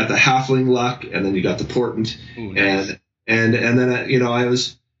Diviner. So you got the halfling luck, and then you got the portent. Ooh, nice. And then I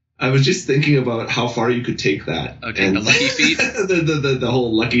was just thinking about how far you could take that. Okay, the lucky feat. the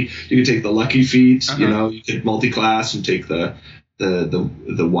whole lucky. You could take the lucky feat. You could multi-class and take the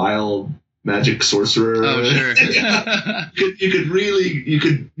wild magic sorcerer. Oh, sure.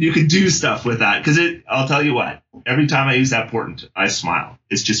 you could do stuff with that, because I'll tell you what. Every time I use that portent, I smile.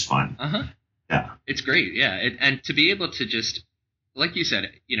 It's just fun. Yeah. It's great. Yeah, and to be able to just, like you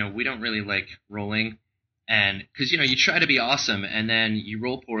said, we don't really like rolling, and because you try to be awesome, and then you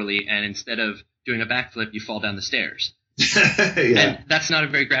roll poorly, and instead of doing a backflip, you fall down the stairs. And that's not a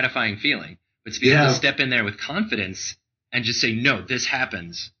very gratifying feeling. But to be able to step in there with confidence and just say, no, this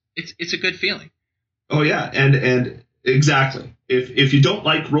happens. It's a good feeling. Oh yeah, and exactly. If you don't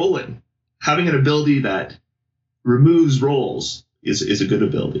like rolling, having an ability that removes rolls is a good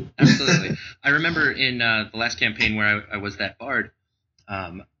ability. Absolutely. I remember in the last campaign where I was that bard,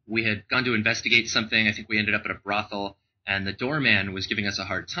 we had gone to investigate something. I think we ended up at a brothel, and the doorman was giving us a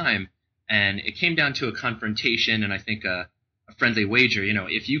hard time, and it came down to a confrontation, and I think a friendly wager.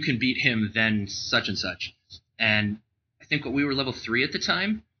 If you can beat him, then such and such. And I think we were level 3 at the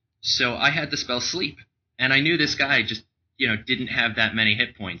time. So I had the spell Sleep, and I knew this guy just, didn't have that many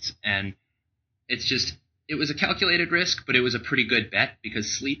hit points. And it was a calculated risk, but it was a pretty good bet, because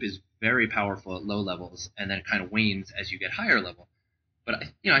Sleep is very powerful at low levels, and then it kind of wanes as you get higher level. But,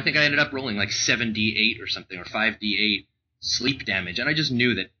 I think I ended up rolling like 7d8 or something, or 5d8 sleep damage, and I just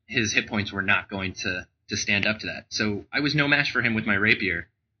knew that his hit points were not going to stand up to that. So I was no match for him with my rapier,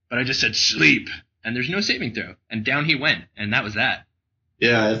 but I just said Sleep, and there's no saving throw, and down he went, and that was that.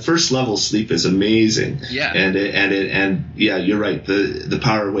 Yeah, at first level, Sleep is amazing. Yeah, and yeah, you're right. The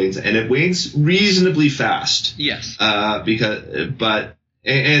power wanes, and it wanes reasonably fast. Yes. But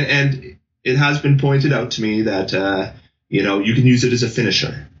it has been pointed out to me that you can use it as a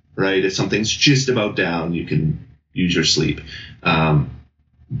finisher, right? If something's just about down, you can use your Sleep.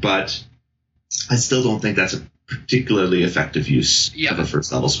 But I still don't think that's a particularly effective use of a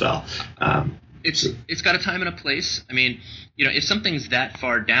first level spell. It's got a time and a place. I mean, if something's that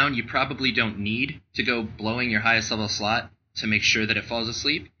far down, you probably don't need to go blowing your highest level slot to make sure that it falls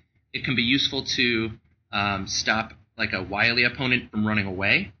asleep. It can be useful to stop like a wily opponent from running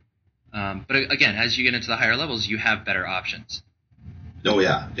away. But again, as you get into the higher levels, you have better options. Oh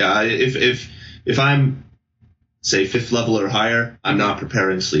yeah. If I'm, say, 5th level or higher, I'm not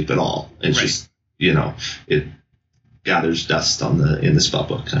preparing Sleep at all. It's just it gathers dust in the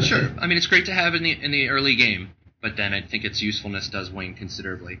spellbook kind of thing. Sure. I mean, it's great to have in the early game, but then I think its usefulness does wane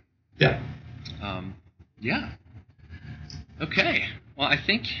considerably. Yeah. Yeah. Okay. Well, I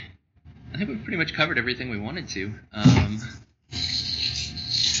think we've pretty much covered everything we wanted to.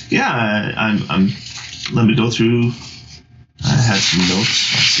 Yeah, I'm. Let me go through. I had some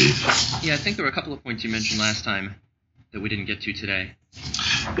notes. Let's see. Yeah, I think there were a couple of points you mentioned last time that we didn't get to today.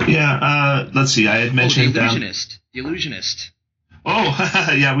 Yeah, let's see. I had mentioned the illusionist. The illusionist.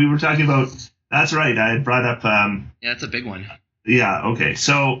 Oh, yeah, we were talking about. That's right. I had brought up. Yeah, that's a big one. Yeah. Okay.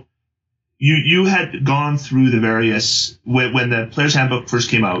 So you had gone through the various when the Player's Handbook first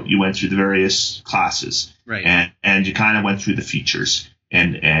came out. You went through the various classes, right? And you kind of went through the features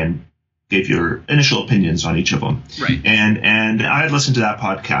and gave your initial opinions on each of them, right? And I had listened to that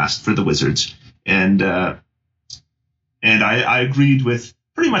podcast for the Wizards, and I agreed with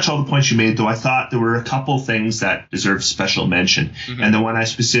pretty much all the points you made, though I thought there were a couple things that deserved special mention. Mm-hmm. And the one I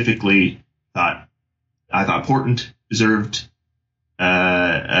specifically thought Portent deserved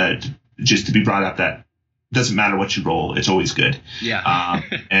just to be brought up, that doesn't matter what you roll, it's always good. Yeah.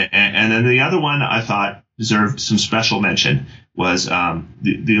 And then the other one I thought deserved some special mention was the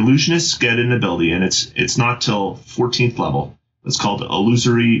illusionists get an ability, and it's not till 14th level. It's called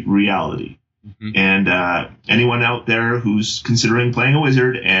illusory reality. Mm-hmm. And anyone out there who's considering playing a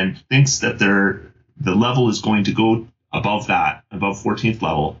wizard and thinks that the level is going to go above 14th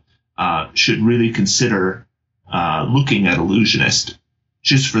level, should really consider looking at illusionist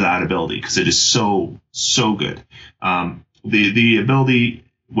just for that ability, because it is so good. The ability,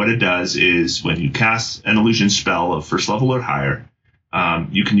 what it does is when you cast an illusion spell of first level or higher,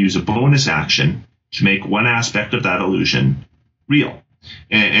 you can use a bonus action to make one aspect of that illusion real.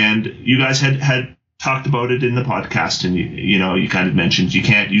 And you guys had talked about it in the podcast, and you kind of mentioned you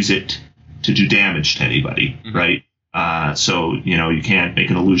can't use it to do damage to anybody, mm-hmm. right? So you can't make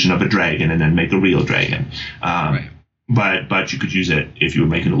an illusion of a dragon and then make a real dragon. Right. But you could use it if you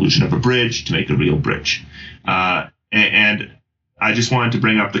would make an illusion of a bridge to make a real bridge. And I just wanted to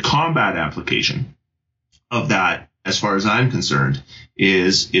bring up the combat application of that, as far as I'm concerned,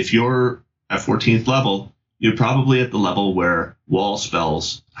 is if you're at 14th level, you're probably at the level where wall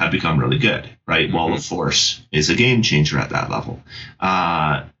spells have become really good, right? Mm-hmm. Wall of Force is a game changer at that level,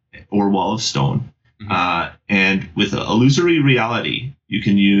 or Wall of Stone. Mm-hmm. And with illusory reality, you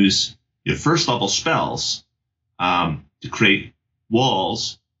can use your first level spells to create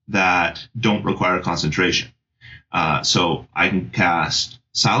walls that don't require concentration. So I can cast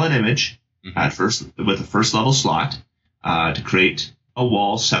Silent Image mm-hmm. with a first level slot to create a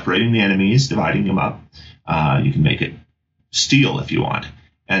wall separating the enemies, dividing them up. You can make it steel if you want,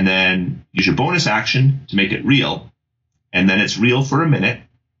 and then use your bonus action to make it real, and then it's real for a minute,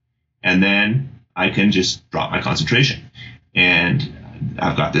 and then I can just drop my concentration, and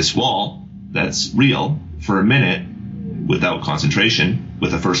I've got this wall that's real for a minute without concentration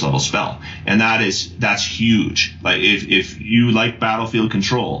with a first level spell. And that's huge. Like if you like Battlefield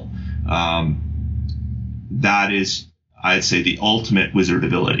Control, that is, I'd say, the ultimate wizard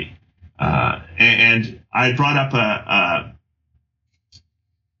ability. And I brought up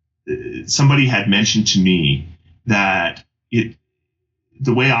somebody had mentioned to me that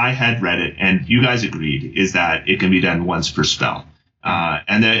the way I had read it, and you guys agreed, is that it can be done once per spell.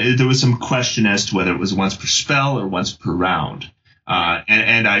 And there was some question as to whether it was once per spell or once per round.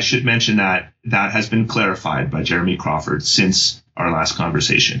 And I should mention that has been clarified by Jeremy Crawford since our last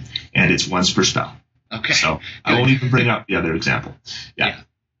conversation, and it's once per spell. Okay. So I won't even bring up the other example. Yeah.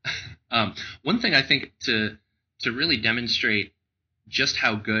 One thing I think to really demonstrate just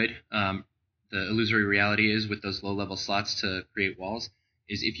how good the illusory reality is with those low-level slots to create walls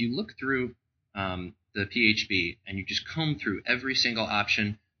is if you look through the PHB and you just comb through every single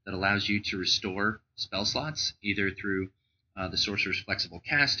option that allows you to restore spell slots, either through the Sorcerer's Flexible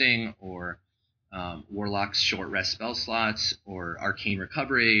Casting or Warlock's Short Rest spell slots or Arcane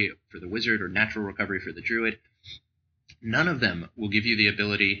Recovery for the Wizard or Natural Recovery for the Druid, none of them will give you the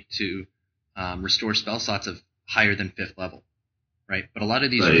ability to restore spell slots of higher than 5th level, right? But a lot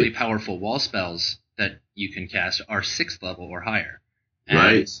of these really powerful wall spells that you can cast are 6th level or higher.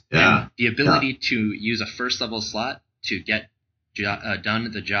 And, and the ability to use a first level slot to get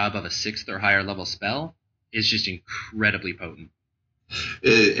done the job of a 6th or higher level spell is just incredibly potent.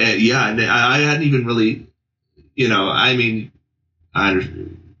 And I hadn't even really, I mean, I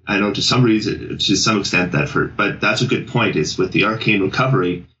know to some extent but that's a good point. Is with the Arcane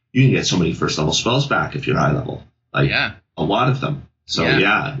Recovery, you can get so many first level spells back if you're high level, a lot of them. So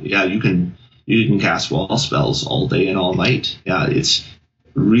you can cast wall spells all day and all night. Yeah, it's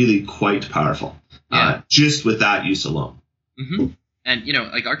really quite powerful. Just with that use alone. Mm-hmm. And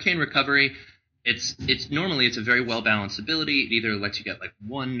like Arcane Recovery, it's normally a very well balanced ability. It either lets you get like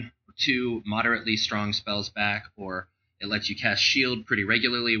 1 or 2 moderately strong spells back, or it lets you cast Shield pretty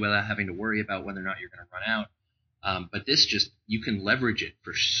regularly without having to worry about whether or not you're going to run out. But this you can leverage it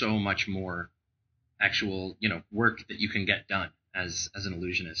for so much more actual work that you can get done as an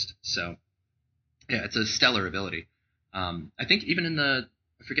illusionist. So yeah, it's a stellar ability. I think even I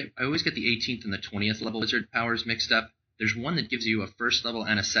always get the 18th and the 20th level wizard powers mixed up. There's one that gives you a first level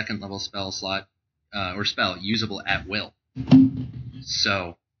and a second level spell slot or spell usable at will.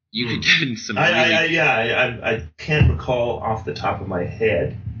 So you could get in some. I can't recall off the top of my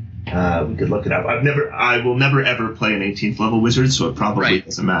head. We could look it up. I will never ever play an 18th level wizard, so it probably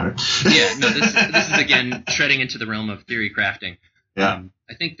doesn't matter. This is again treading into the realm of theory crafting. Yeah.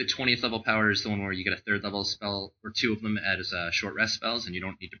 I think the 20th level power is the one where you get a 3rd level spell or 2 of them as short rest spells, and you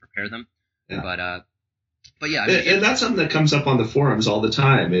don't need to prepare them. Yeah. But yeah, and that's something that comes up on the forums all the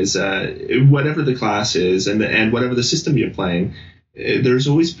time. Is whatever the class is, and whatever the system you're playing, there's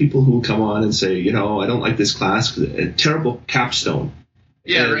always people who come on and say, I don't like this class. Terrible capstone.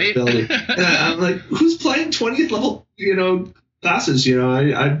 Yeah, right. Ability. And I'm like, who's playing 20th level, classes?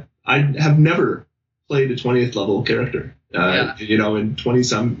 I have never played a 20th level character. In 20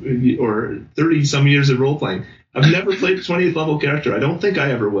 some or 30 some years of role playing, I've never played a 20th level character. I don't think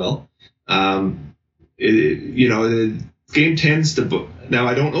I ever will. The game tends to. Now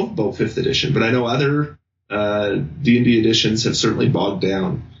I don't know about 5th edition, but I know other D&D editions have certainly bogged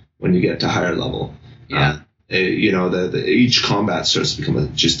down when you get to higher level. Yeah. Each combat starts to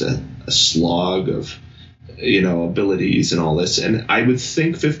become just a slog of abilities and all this. And I would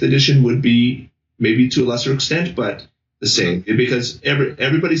think 5th edition would be maybe to a lesser extent, but the same, because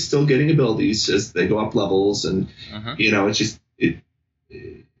everybody's still getting abilities as they go up levels, and it's just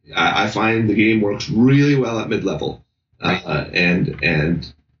I find the game works really well at mid level,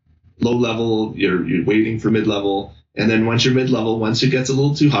 and low level you're waiting for mid level, and then once you're mid level, once it gets a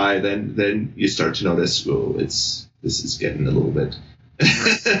little too high, then you start to notice, this is getting a little bit.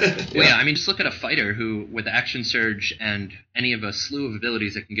 Well, yeah, I mean, just look at a fighter who, with Action Surge and any of a slew of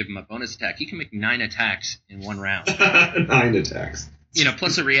abilities that can give him a bonus attack, he can make 9 attacks in one round. 9 attacks.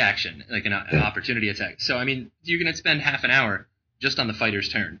 Plus a reaction, like an opportunity attack. So, I mean, you're going to spend half an hour just on the fighter's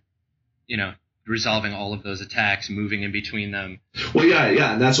turn, resolving all of those attacks, moving in between them. Well,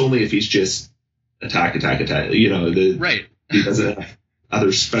 yeah, and that's only if he's just attack. Right. He doesn't have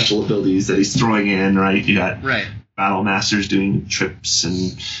other special abilities that he's throwing in, right? You got Battle Masters doing trips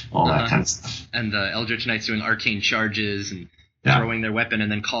and all that kind of stuff. And the Eldritch Knights doing arcane charges and throwing their weapon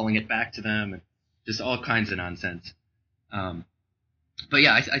and then calling it back to them, and just all kinds of nonsense. But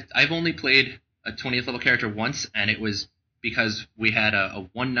yeah, I've only played a 20th level character once, and it was because we had a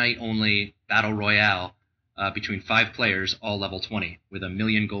one night only battle royale between 5 players, all level 20, with a $1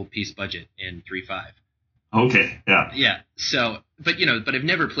 million gold piece budget in 3.5. Okay, yeah. Yeah. So, but I've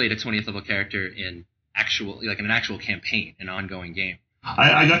never played a 20th level character in an actual campaign, an ongoing game.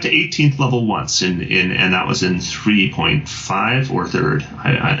 I got to 18th level once and that was in 3.5 or 3rd.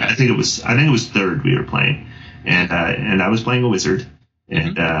 I think it was 3rd we were playing, and I was playing a wizard,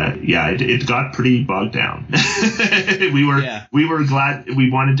 and it got pretty bogged down. we were glad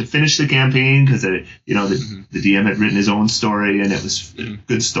we wanted to finish the campaign because the DM had written his own story and it was a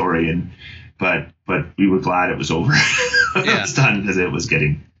good story, but we were glad it was over. It was done because it was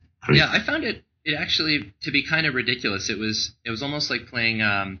getting crazy. Yeah, I found it actually to be kind of ridiculous. It was almost like playing.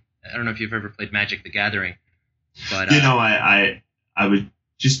 I don't know if you've ever played Magic: The Gathering, but I was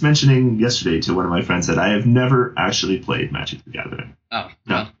just mentioning yesterday to one of my friends that I have never actually played Magic: The Gathering. Oh,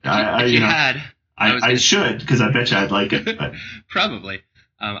 well, if you had, I should, because I bet you I'd like it. But. Probably.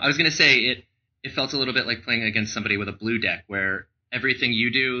 I was going to say it felt a little bit like playing against somebody with a blue deck, where everything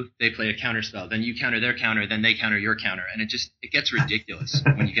you do, they play a counter spell, then you counter their counter, then they counter your counter, and it gets ridiculous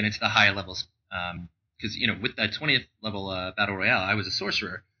when you get into the higher levels. Because with that 20th level battle royale, I was a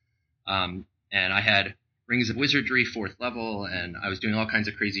sorcerer, and I had Rings of Wizardry 4th level, and I was doing all kinds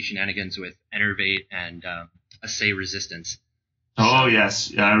of crazy shenanigans with Enervate and Assay Resistance. Oh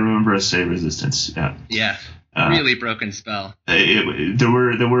yes, yeah, I remember Assay Resistance. Yeah. Yeah. Really broken spell.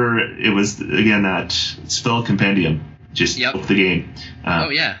 It was again that spell compendium just broke the game.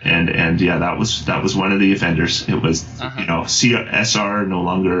 And that was one of the offenders. It was CSR no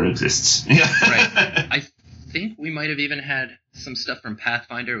longer exists. Right. I think we might have even had some stuff from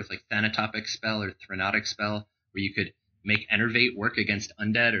Pathfinder with like Thanatopic spell or Thranotic spell where you could make Enervate work against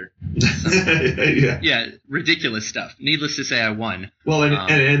undead or something. Yeah, ridiculous stuff. Needless to say, I won. Well,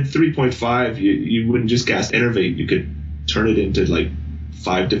 and 3.5, you wouldn't just cast Enervate. You could turn it into like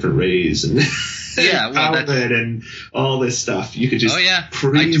 5 different rays and and all this stuff. You could just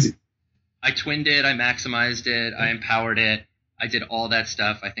crazy. I twinned it. I maximized it. I empowered it. I did all that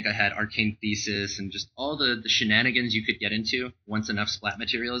stuff. I think I had Arcane Thesis and just all the shenanigans you could get into once enough splat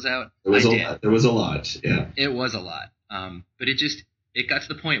material is out. There was a lot. Yeah. It was a lot. But it got to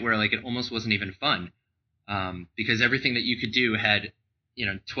the point where like it almost wasn't even fun, because everything that you could do had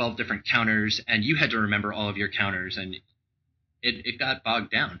 12 different counters, and you had to remember all of your counters, and it got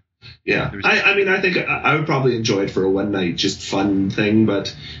bogged down. Yeah, I think I would probably enjoy it for a one night just fun thing,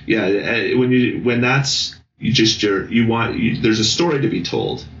 but yeah, there's a story to be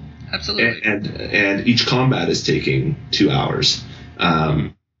told. Absolutely. And each combat is taking 2 hours.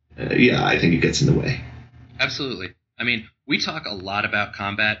 I think it gets in the way. Absolutely. I mean, we talk a lot about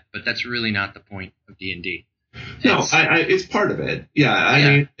combat, but that's really not the point of D&D. No, it's part of it. Yeah,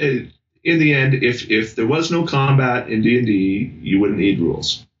 I mean, in the end, if there was no combat in D&D, you wouldn't need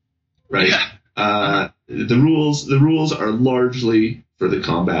rules, right? Yeah. The rules are largely for the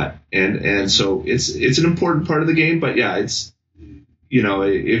combat, and so it's an important part of the game. But yeah, it's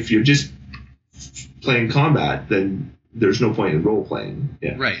if you're just playing combat, then there's no point in role playing.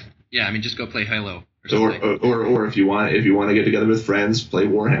 Yeah. Right. Yeah. I mean, just go play Halo or something. Or if you want to get together with friends, play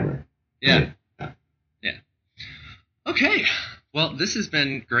Warhammer. Yeah. Yeah. Yeah. Okay. Well, this has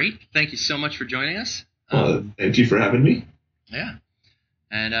been great. Thank you so much for joining us. Thank you for having me. Yeah.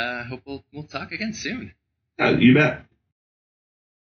 And hope we'll talk again soon. You bet.